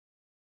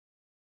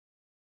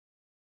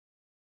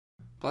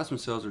Plasma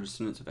cells are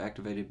descendants of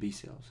activated B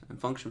cells and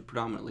function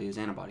predominantly as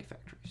antibody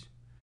factories.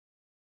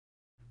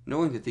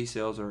 Knowing that these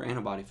cells are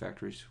antibody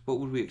factories, what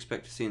would we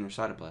expect to see in their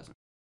cytoplasm?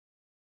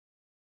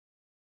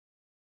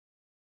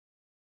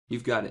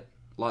 You've got it.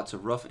 Lots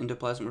of rough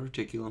endoplasmic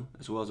reticulum,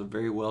 as well as a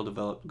very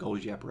well-developed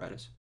Golgi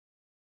apparatus.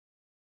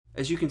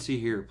 As you can see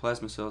here,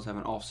 plasma cells have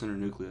an off-center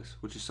nucleus,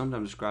 which is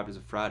sometimes described as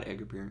a fried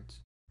egg appearance.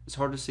 It's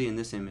hard to see in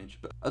this image,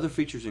 but other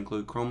features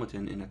include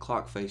chromatin in a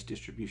clock face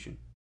distribution.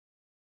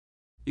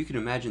 You can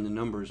imagine the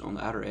numbers on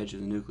the outer edge of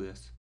the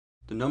nucleus.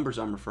 The numbers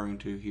I'm referring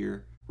to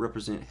here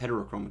represent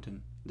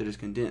heterochromatin that is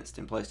condensed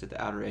and placed at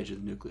the outer edge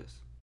of the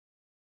nucleus.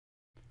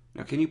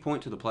 Now, can you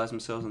point to the plasma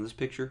cells in this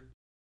picture?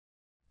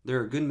 There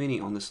are a good many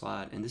on this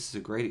slide, and this is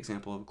a great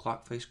example of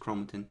clock face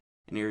chromatin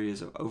in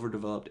areas of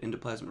overdeveloped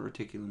endoplasmic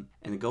reticulum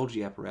and the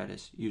Golgi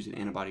apparatus used in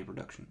antibody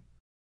production.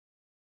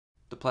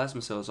 The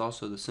plasma cell is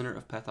also the center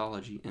of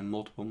pathology in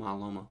multiple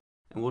myeloma,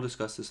 and we'll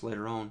discuss this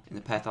later on in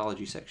the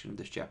pathology section of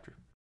this chapter.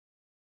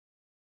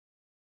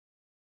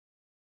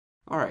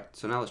 Alright,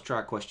 so now let's try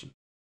a question.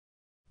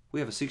 We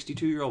have a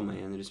 62-year-old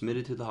man that is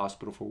admitted to the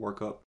hospital for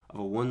workup of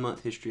a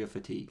 1-month history of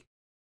fatigue.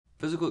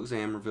 Physical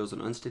exam reveals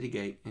an unsteady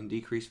gait and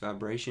decreased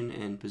vibration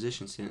and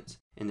position sense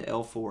in the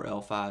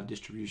L4-L5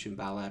 distribution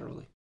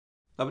bilaterally.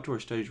 Laboratory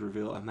studies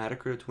reveal a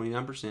hematocrit of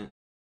 29%,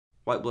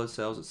 white blood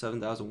cells at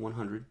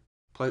 7,100,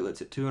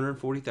 platelets at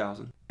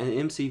 240,000, and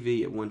an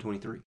MCV at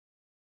 123.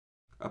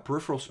 A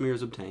peripheral smear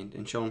is obtained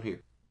and shown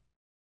here.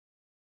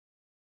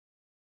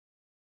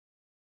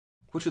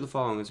 Which of the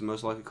following is the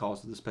most likely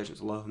cause of this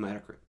patient's low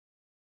hematocrit?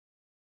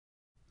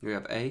 We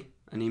have A.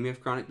 Anemia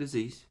of chronic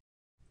disease,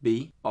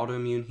 B.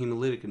 Autoimmune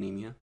hemolytic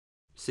anemia,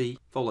 C.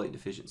 Folate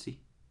deficiency,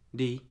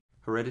 D.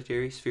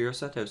 Hereditary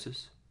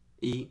spherocytosis,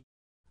 E.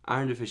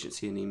 Iron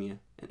deficiency anemia,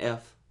 and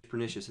F.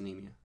 Pernicious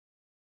anemia.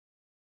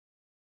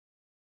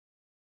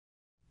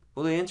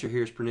 Well, the answer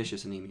here is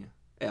pernicious anemia,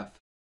 F.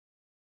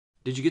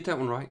 Did you get that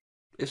one right?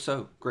 If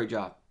so, great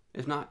job.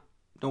 If not,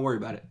 don't worry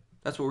about it.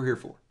 That's what we're here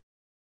for.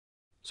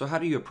 So how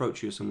do you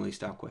approach USMLE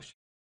style question?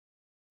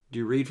 Do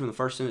you read from the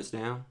first sentence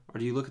down, or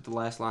do you look at the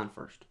last line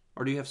first?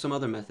 Or do you have some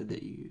other method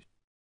that you use?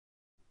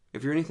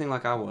 If you're anything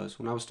like I was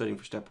when I was studying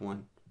for Step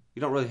 1,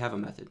 you don't really have a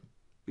method.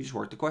 You just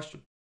work the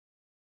question.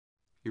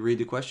 You read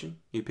the question,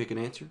 you pick an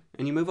answer,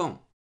 and you move on.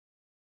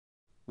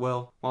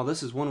 Well, while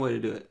this is one way to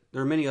do it,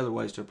 there are many other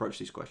ways to approach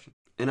these questions,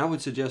 and I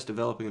would suggest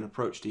developing an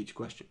approach to each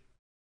question.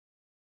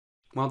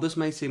 While this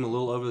may seem a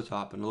little over the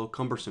top and a little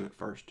cumbersome at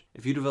first,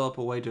 if you develop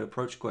a way to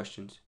approach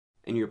questions,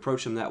 and you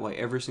approach them that way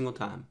every single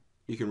time,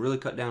 you can really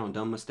cut down on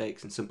dumb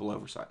mistakes and simple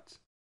oversights.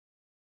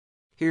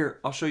 Here,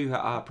 I'll show you how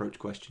I approach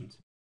questions,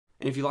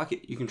 and if you like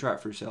it, you can try it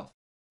for yourself.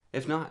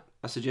 If not,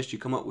 I suggest you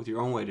come up with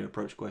your own way to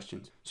approach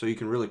questions so you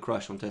can really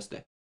crush on test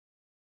day.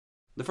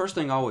 The first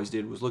thing I always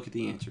did was look at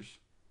the answers.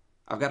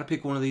 I've got to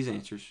pick one of these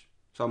answers,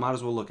 so I might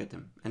as well look at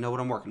them and know what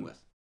I'm working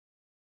with.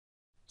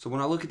 So when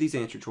I look at these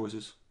answer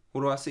choices,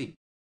 what do I see?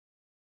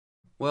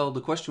 Well,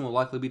 the question will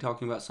likely be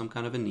talking about some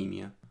kind of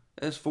anemia,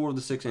 as 4 of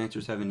the 6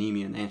 answers have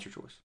anemia in the answer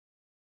choice.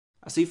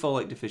 I see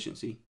folate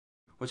deficiency,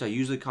 which I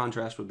usually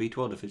contrast with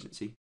B12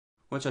 deficiency,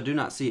 which I do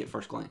not see at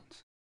first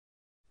glance.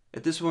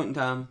 At this point in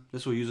time,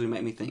 this will usually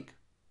make me think,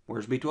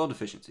 where's B12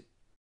 deficiency?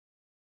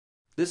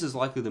 This is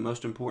likely the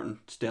most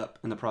important step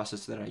in the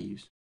process that I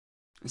use.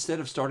 Instead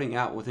of starting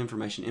out with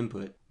information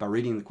input by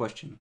reading the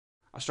question,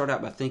 I start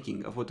out by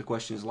thinking of what the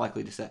question is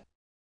likely to say.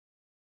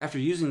 After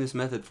using this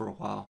method for a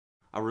while,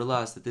 I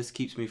realized that this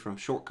keeps me from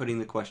shortcutting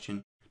the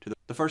question to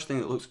the first thing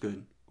that looks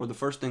good, or the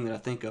first thing that I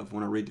think of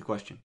when I read the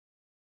question.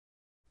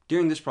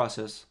 During this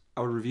process,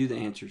 I would review the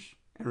answers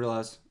and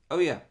realize, oh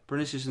yeah,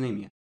 pernicious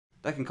anemia.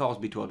 That can cause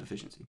B12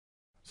 deficiency.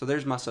 So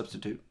there's my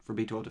substitute for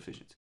B12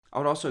 deficiency. I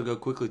would also go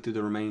quickly through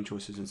the remaining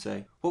choices and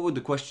say, what would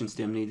the question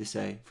stem need to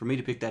say for me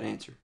to pick that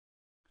answer?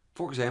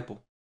 For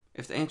example,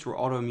 if the answer were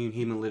autoimmune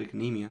hemolytic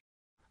anemia,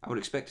 I would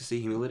expect to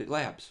see hemolytic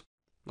labs,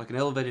 like an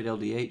elevated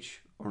LDH,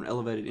 or an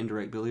elevated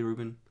indirect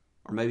bilirubin,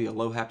 or maybe a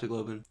low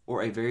haptoglobin,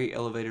 or a very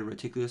elevated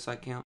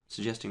reticulocyte count,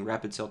 suggesting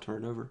rapid cell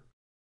turnover.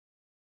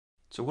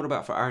 So what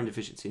about for iron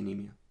deficiency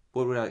anemia?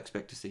 What would I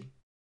expect to see?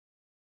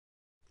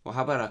 Well,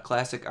 how about a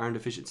classic iron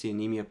deficiency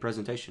anemia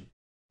presentation?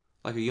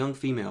 Like a young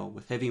female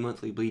with heavy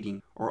monthly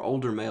bleeding, or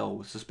older male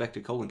with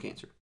suspected colon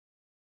cancer.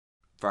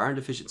 For iron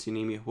deficiency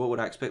anemia, what would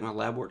I expect my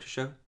lab work to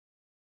show?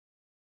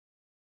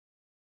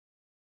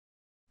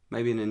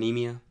 Maybe an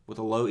anemia with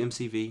a low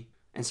MCV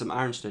and some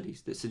iron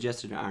studies that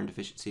suggested an iron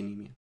deficiency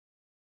anemia.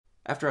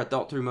 After I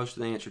thought through most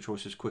of the answer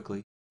choices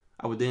quickly,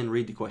 I would then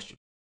read the question.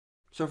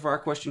 So for our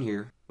question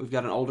here, we've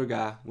got an older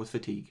guy with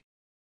fatigue.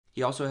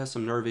 He also has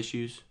some nerve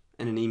issues,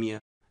 an anemia,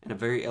 and a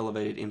very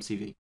elevated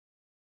MCV.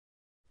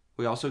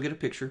 We also get a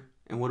picture,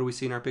 and what do we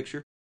see in our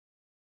picture?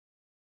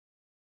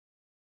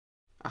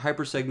 A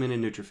hypersegmented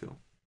neutrophil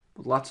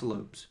with lots of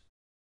lobes.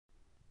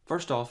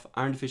 First off,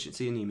 iron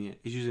deficiency anemia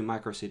is usually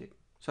microcytic,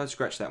 so I'd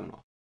scratch that one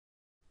off.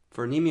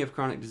 For anemia of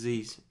chronic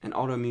disease and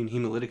autoimmune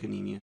hemolytic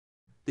anemia,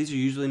 these are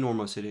usually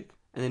normocytic,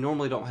 and they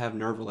normally don't have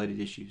nerve-related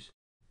issues,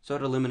 so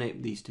I'd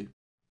eliminate these two.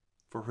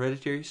 For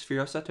hereditary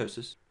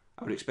spherocytosis,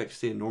 I would expect to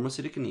see a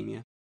normocytic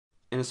anemia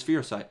and a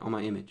spherocyte on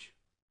my image.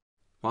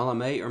 While I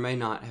may or may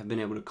not have been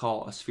able to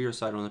call a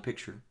spherocyte on the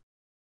picture,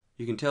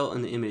 you can tell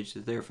in the image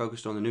that they are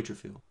focused on the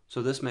neutrophil,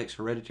 so this makes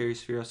hereditary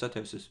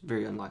spherocytosis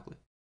very unlikely.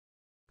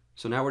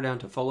 So now we're down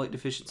to folate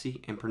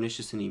deficiency and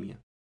pernicious anemia.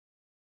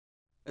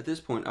 At this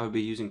point, I would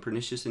be using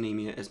pernicious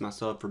anemia as my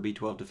sub for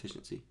B12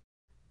 deficiency.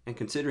 And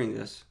considering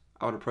this,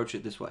 I would approach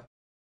it this way.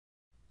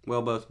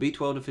 Well, both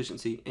B12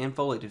 deficiency and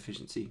folate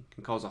deficiency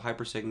can cause a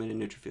hypersegmented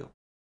neutrophil.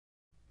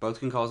 Both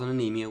can cause an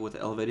anemia with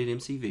elevated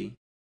MCV,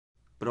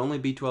 but only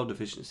B12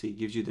 deficiency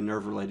gives you the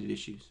nerve-related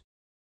issues.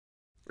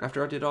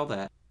 After I did all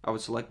that, I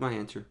would select my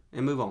answer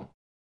and move on.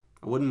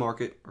 I wouldn't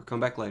mark it or come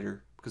back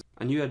later because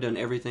I knew I'd done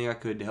everything I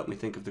could to help me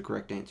think of the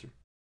correct answer.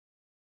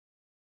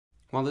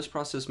 While this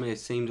process may have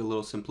seemed a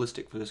little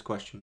simplistic for this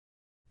question,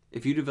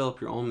 if you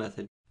develop your own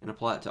method and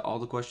apply it to all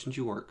the questions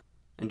you work,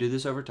 and do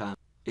this over time,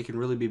 it can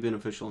really be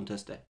beneficial on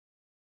test day.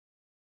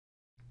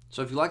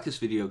 So if you like this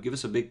video, give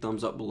us a big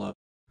thumbs up below,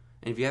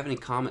 and if you have any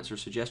comments or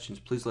suggestions,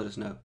 please let us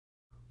know.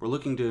 We're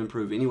looking to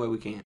improve any way we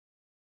can.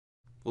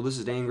 Well, this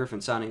is Dan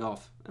Griffin signing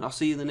off, and I'll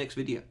see you in the next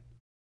video.